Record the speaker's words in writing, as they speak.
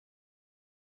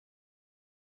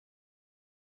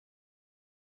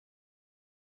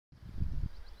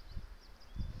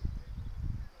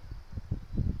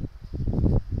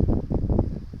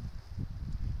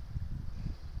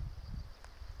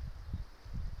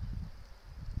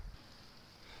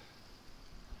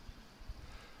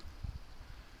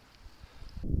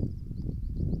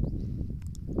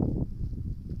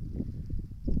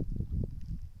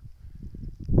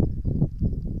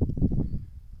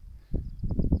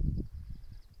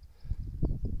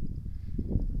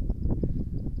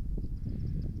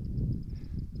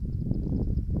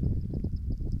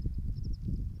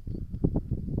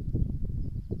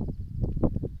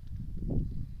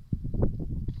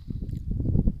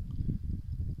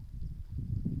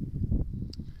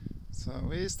So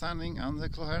we're standing on the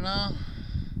Cloghernagh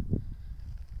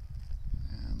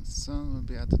and soon we'll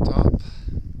be at the top,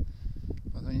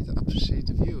 but we need to appreciate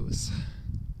the views.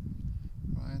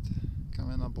 Right,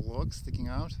 coming up log sticking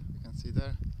out, you can see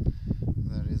there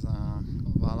is a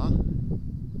Vala,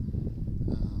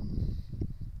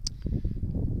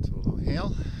 Tulu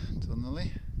Hill, Tunnelly,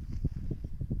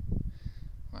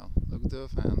 well,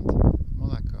 Lugduv and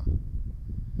Mulaka.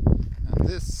 And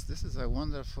this is a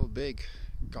wonderful big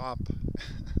gap.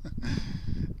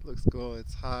 It looks cool,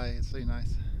 it's high, it's really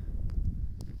nice.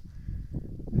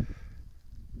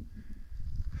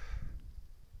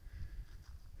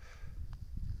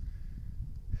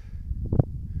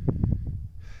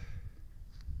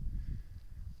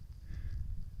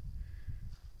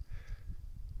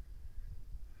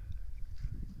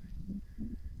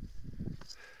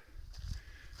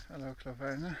 Hello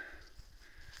Cloghernagh,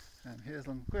 and here's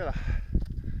Lugnaquilla,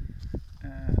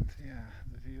 and yeah,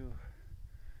 the view.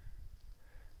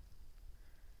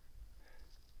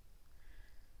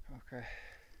 Okay,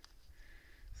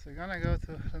 so we're gonna go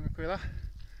to Lugnaquilla.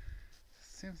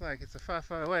 Seems like it's a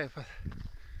far away, but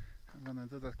I'm gonna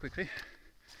do that quickly.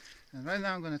 And right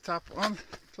now I'm gonna tap on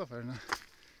Cloghernagh.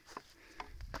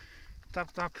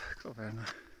 Tap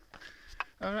Cloghernagh.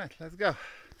 Alright, let's go.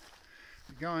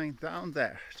 We're going down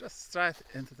there, just straight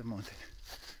into the mountain.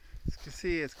 As you can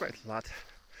see, it's quite a lot.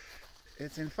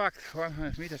 It's in fact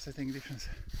 100 meters, I think, difference,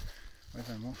 or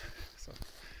even more. So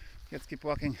let's keep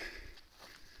walking.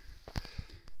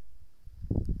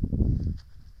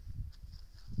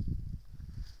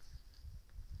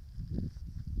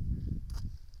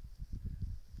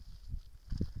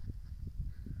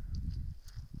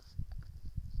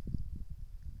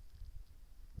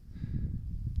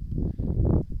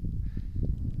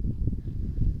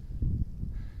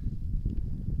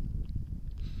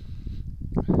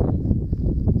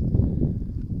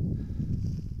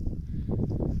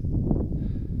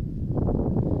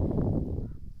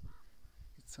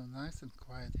 So nice and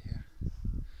quiet here.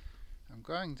 I'm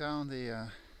going down the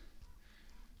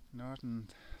northern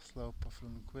slope of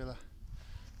Lugnaquilla.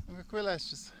 Lugnaquilla is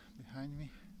just behind me,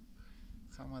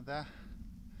 somewhere there,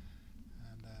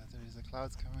 and there is a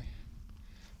clouds coming.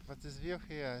 But this view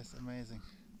here is amazing.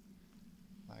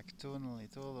 Like Tunnelly,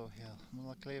 Tulu Hill,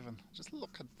 Lugnaquilla. Just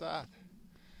look at that.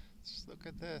 Just look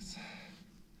at this.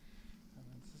 I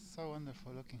mean, this is so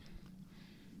wonderful looking.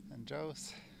 And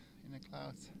Joe's in the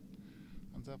clouds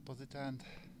on the opposite end.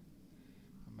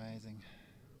 Amazing.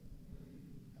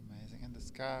 Amazing. And the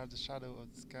scar, the shadow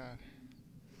of the scar.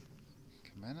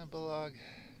 Cloghernagh,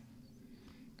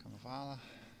 Convala,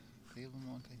 Table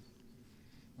Mountain,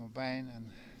 Mobain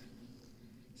and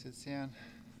Silsian.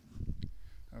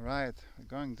 Alright, we're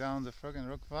going down the Fraughan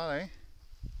Rock Valley.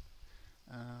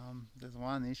 There's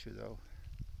one issue though.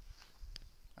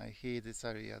 I hate this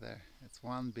area there. It's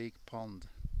one big pond.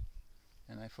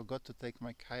 And I forgot to take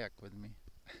my kayak with me.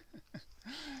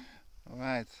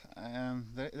 Alright,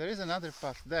 there is another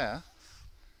path there.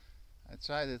 I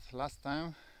tried it last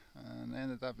time and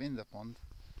ended up in the pond.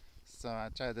 So I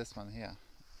tried this one here.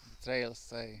 The trails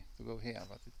say to go here,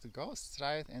 but it goes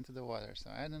straight into the water. So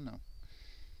I don't know.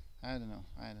 I don't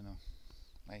know.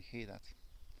 I hate that.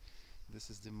 This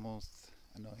is the most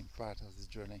annoying part of this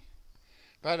journey.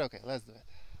 But okay, let's do it.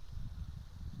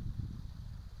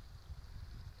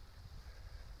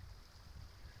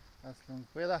 That's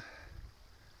Lugnaquilla,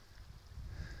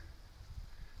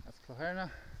 that's Cloghernagh,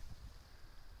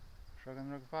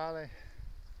 Fraughan Rock Valley,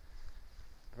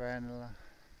 Benilla,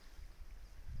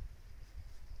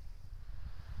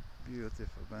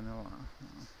 beautiful Benilla,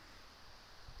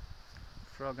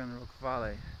 Fraughan Rock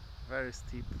Valley, very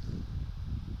steep,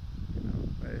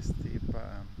 very steep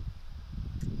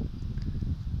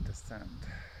descent.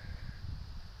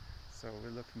 So we're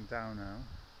looking down now.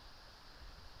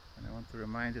 And I want to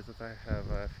remind you that I have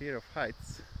a fear of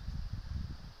heights.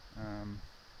 I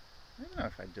don't know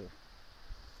if I do.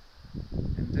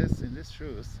 In these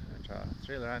shoes, which are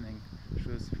trail running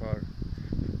shoes for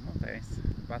mountains,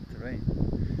 bad terrain,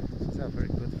 these are very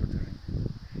good for terrain.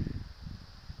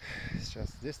 It's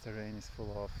just this terrain is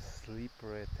full of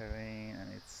slippery terrain and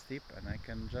it's steep, and I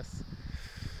can just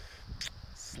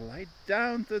slide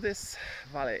down to this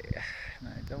valley, and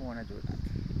I don't want to do that.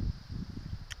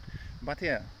 But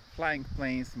yeah, flying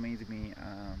planes made me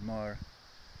more,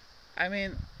 I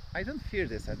mean, I don't fear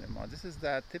this anymore. This is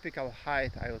the typical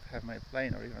height I would have my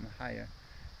plane, or even higher,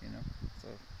 you know, so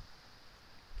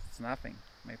it's nothing.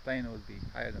 My plane would be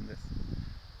higher than this.